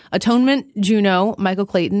winner, Atonement, Juno, Michael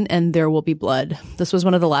Clayton, and There Will Be Blood. This was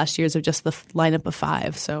one of the last years of just the lineup of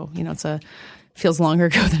 5. So, feels longer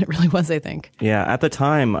ago than it really was, I think. Yeah, at the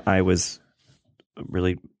time, I was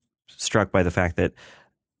really struck by the fact that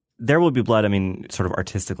There Will Be Blood, I mean, sort of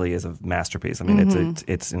artistically is a masterpiece. I mean,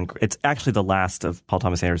 it's actually the last of Paul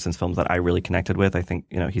Thomas Anderson's films that I really connected with. I think,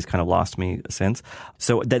 he's kind of lost me since.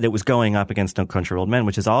 So that it was going up against No Country for Old Men,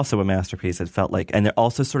 which is also a masterpiece. It felt like, and they're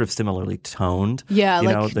also sort of similarly toned. Yeah,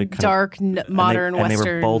 dark, modern Westerns. And they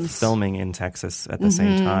were both filming in Texas at the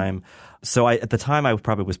same time. So at the time, I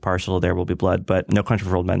probably was partial to There Will Be Blood, but No Country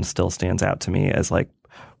for Old Men still stands out to me as like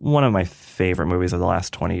one of my favorite movies of the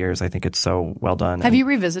last 20 years. I think it's so well done. Have you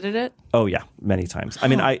revisited it? Oh yeah, many times. I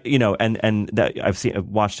mean, I've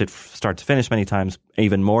watched it start to finish many times,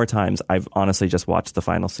 even more times. I've honestly just watched the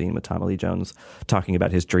final scene with Tommy Lee Jones talking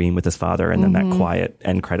about his dream with his father, and then that quiet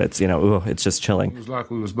end credits. It's just chilling. It was like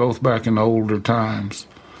we was both back in the older times,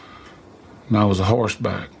 and I was a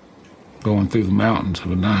horseback going through the mountains of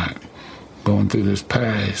the night, going through this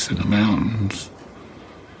pass in the mountains.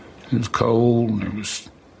 It was cold, and there was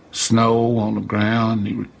snow on the ground.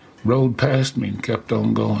 He rode past me and kept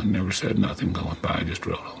on going. Never said nothing going by, just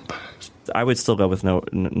rode on past. I would still go with No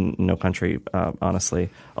Country, honestly.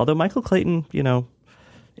 Although Michael Clayton,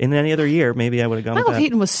 in any other year, maybe I would have gone with that. Michael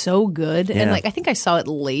Keaton was so good. Yeah. And I think I saw it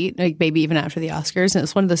late, maybe even after the Oscars. And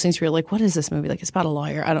it's one of those things where you're like, what is this movie? It's about a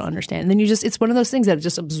lawyer. I don't understand. And then it's one of those things that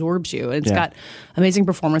just absorbs you. And it's got amazing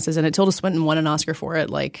performances in it. Tilda Swinton won an Oscar for it.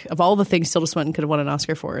 Of all the things Tilda Swinton could have won an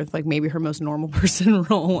Oscar for, it's maybe her most normal person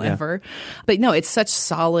role ever. But no, it's such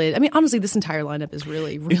solid. I mean, honestly, this entire lineup is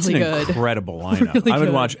really, really good. It's an incredible lineup. Really I would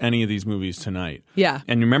good. watch any of these movies tonight. Yeah.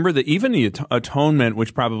 And remember that even the Atonement,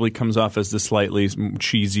 which probably comes off as the slightly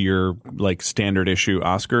cheesier, standard issue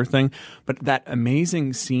Oscar thing, but that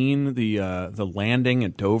amazing scene, the landing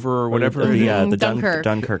at Dover or whatever, the Dunkirk.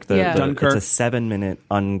 Dunkirk. Dunkirk. It's a 7-minute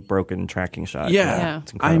unbroken tracking shot. Yeah.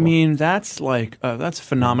 It's incredible. I mean, that's that's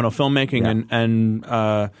phenomenal filmmaking,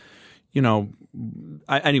 and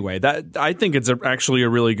anyway, that I think it's actually a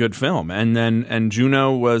really good film. And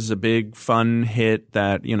Juno was a big fun hit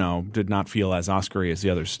that did not feel as Oscar-y as the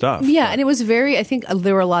other stuff. Yeah, and it was very. I think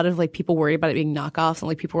there were a lot of people worried about it being knockoffs,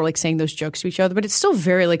 and people were saying those jokes to each other. But it's still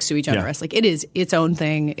very sui generis. It is its own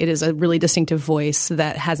thing. It is a really distinctive voice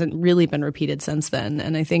that hasn't really been repeated since then,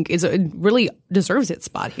 and I think it really deserves its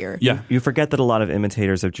spot here. Yeah, you forget that a lot of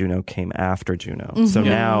imitators of Juno came after Juno, so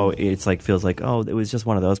now it's feels like it was just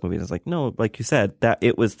one of those movies. It's no, like you said, that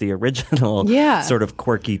it was the original sort of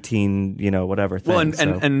quirky teen, whatever thing.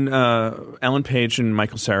 Well, and Ellen Page and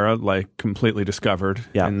Michael Cera completely discovered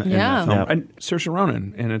in that film. And Saoirse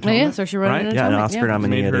Ronan in Atonement. Saoirse Ronan in Atonement. Yeah, an Oscar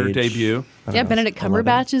nominee made her at age, debut. Benedict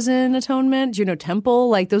Cumberbatch is in Atonement. Juno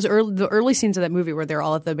Temple, the early scenes of that movie where they're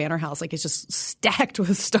all at the Manor House, it's just stacked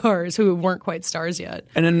with stars who weren't quite stars yet.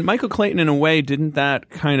 And then Michael Clayton, in a way, didn't that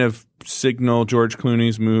kind of signal George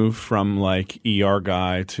Clooney's move from ER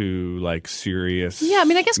guy to serious? Yeah, I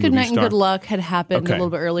mean, I guess Good Night and star? Good Luck had happened a little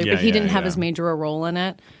bit earlier, but he didn't have as major a role in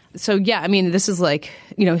it. So, yeah, I mean, this is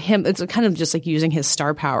him. It's kind of just using his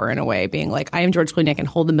star power in a way, being I am George Clooney. I can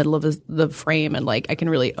hold the middle of the frame and I can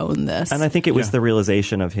really own this. And I think it was the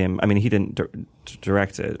realization of him. I mean, he didn't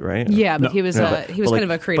direct it, right? Yeah, but he was kind of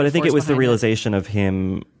a creative. But I think it was the realization it. of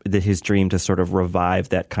him, that his dream to sort of revive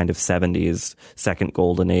that kind of 70s second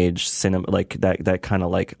golden age cinema, that kind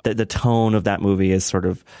of the tone of that movie is sort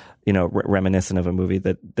of reminiscent of a movie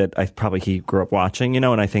that he grew up watching, and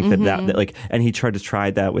I think that and he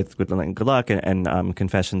tried that with Good Night and Good Luck and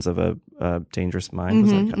Confessions of a Dangerous Mind,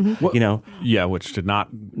 which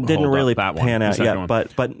didn't really pan out. Yeah,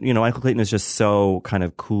 but Michael Clayton is just so kind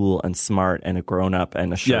of cool and smart and a grown up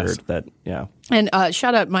and assured that And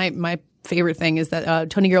shout out my favorite thing is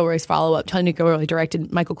that Tony Gilroy's follow-up, Tony Gilroy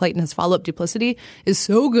directed Michael Clayton's follow-up, Duplicity, is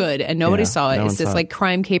so good, and nobody saw it. It's this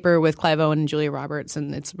crime caper with Clive Owen and Julia Roberts,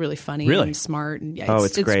 and it's really funny and smart. And,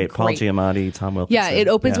 it's great. Paul Giamatti, Tom Wilkinson. Yeah, it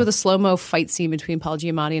opens with a slow-mo fight scene between Paul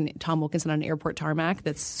Giamatti and Tom Wilkinson on an airport tarmac.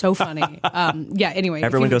 That's so funny. Anyway.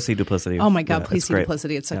 Everyone go see Duplicity. Oh my God, please see great.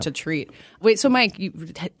 Duplicity. It's such a treat. Wait, so Mike,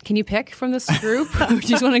 can you pick from this group? Do you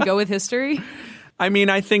just want to go with history? I mean,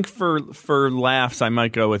 I think for laughs, I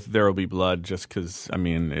might go with There Will Be Blood, just because, I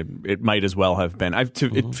mean, it might as well have been.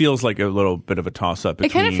 It feels like a little bit of a toss-up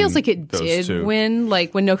between It kind of feels like it did two. win.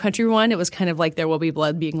 When No Country won, it was kind of like There Will Be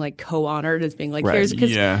Blood being co-honored as being here's...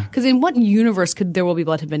 Because in what universe could There Will Be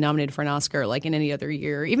Blood have been nominated for an Oscar in any other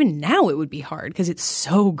year? Even now it would be hard because it's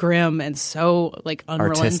so grim and so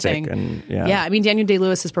unrelenting. Artistic and, I mean, Daniel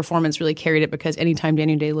Day-Lewis's performance really carried it because anytime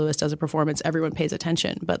Daniel Day-Lewis does a performance, everyone pays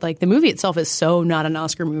attention. But the movie itself is so not an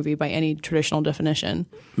Oscar movie by any traditional definition.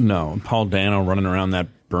 No, Paul Dano running around that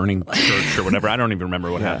burning church or whatever. I don't even remember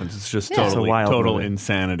what happens. It's just total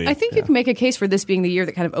insanity. I think you can make a case for this being the year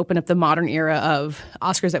that kind of opened up the modern era of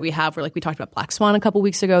Oscars that we have, where we talked about Black Swan a couple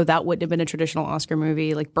weeks ago. That wouldn't have been a traditional Oscar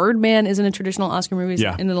movie. Birdman isn't a traditional Oscar movie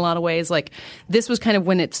in a lot of ways. This was kind of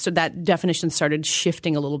when that definition started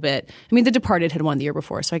shifting a little bit. I mean, The Departed had won the year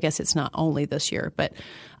before, so I guess it's not only this year, but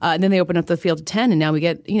and then they opened up the field to 10, and now we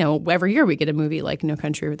get, every year we get a movie like No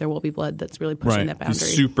Country or There Will Be Blood that's really pushing that boundary.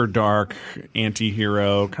 Super dark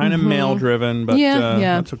anti-hero slow, kind of male-driven, but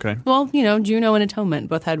that's okay. Well, Juno and Atonement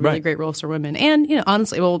both had really great roles for women. And,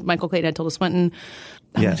 honestly, Michael Clayton had Tilda Swinton.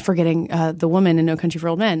 I'm forgetting the woman in No Country for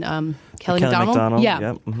Old Men, Kelly MacDonald. Yeah.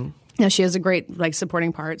 Yep. Mm-hmm. Yeah, she has a great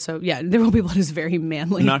supporting part. So there will be blood is very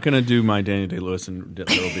manly. I'm not going to do my Daniel Day-Lewis and there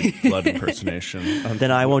will be blood impersonation. Then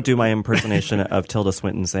I won't do my impersonation of Tilda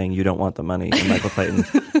Swinton saying "You don't want the money" in Michael Clayton,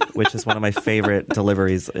 which is one of my favorite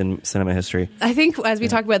deliveries in cinema history. I think as we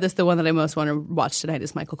talk about this, the one that I most want to watch tonight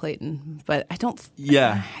is Michael Clayton. But I don't.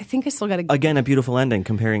 Yeah, I think I still got to. Again, a beautiful ending.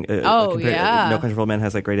 Comparing. No Country for Old Men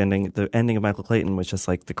has that great ending. The ending of Michael Clayton was just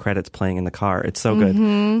like the credits playing in the car. It's so good.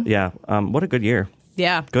 Mm-hmm. Yeah. What a good year.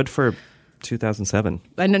 Yeah. Good for 2007.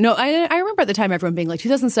 I remember at the time everyone being like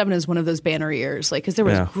 2007 is one of those banner years, because there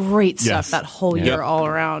was great stuff that whole year all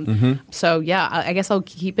around. Mm-hmm. So I guess I'll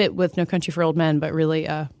keep it with No Country for Old Men, but really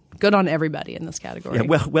good on everybody in this category.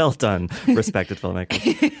 Yeah, well done, respected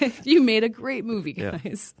filmmakers. You made a great movie,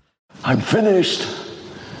 guys. I'm finished.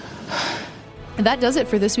 And that does it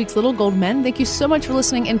for this week's Little Gold Men. Thank you so much for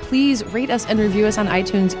listening, and please rate us and review us on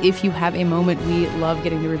iTunes if you have a moment. We love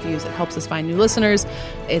getting the reviews. It helps us find new listeners.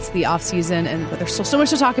 It's the off season, but there's still so much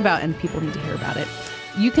to talk about, and people need to hear about it.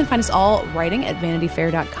 You can find us all writing at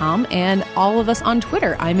vanityfair.com, and all of us on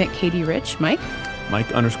Twitter. I'm at Katie Rich. Mike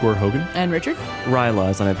 _Hogan. And Richard?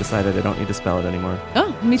 Rylaws, and I've decided I don't need to spell it anymore.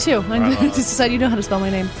 Oh, me too. I just decided you know how to spell my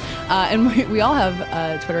name. And we all have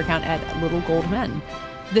a Twitter account at Little Gold Men.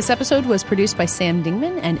 This episode was produced by Sam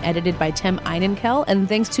Dingman and edited by Tim Einenkel. And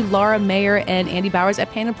thanks to Laura Mayer and Andy Bowers at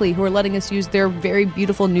Panoply, who are letting us use their very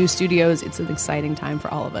beautiful new studios. It's an exciting time for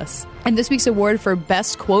all of us. And this week's award for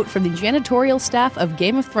Best Quote from the janitorial staff of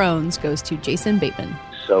Game of Thrones goes to Jason Bateman.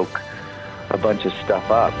 Soak a bunch of stuff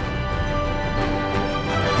up.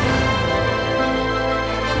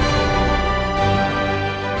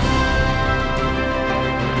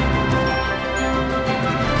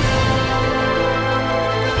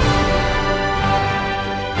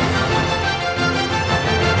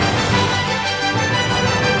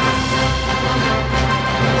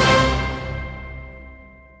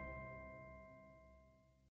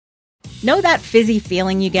 Know that fizzy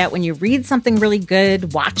feeling you get when you read something really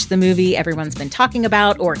good, watch the movie everyone's been talking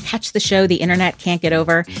about, or catch the show the internet can't get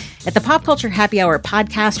over? At the Pop Culture Happy Hour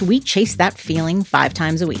podcast, we chase that feeling 5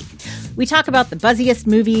 times a week. We talk about the buzziest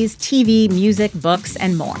movies, TV, music, books,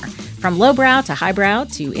 and more. From lowbrow to highbrow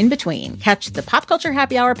to in between, catch the Pop Culture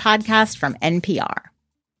Happy Hour podcast from NPR.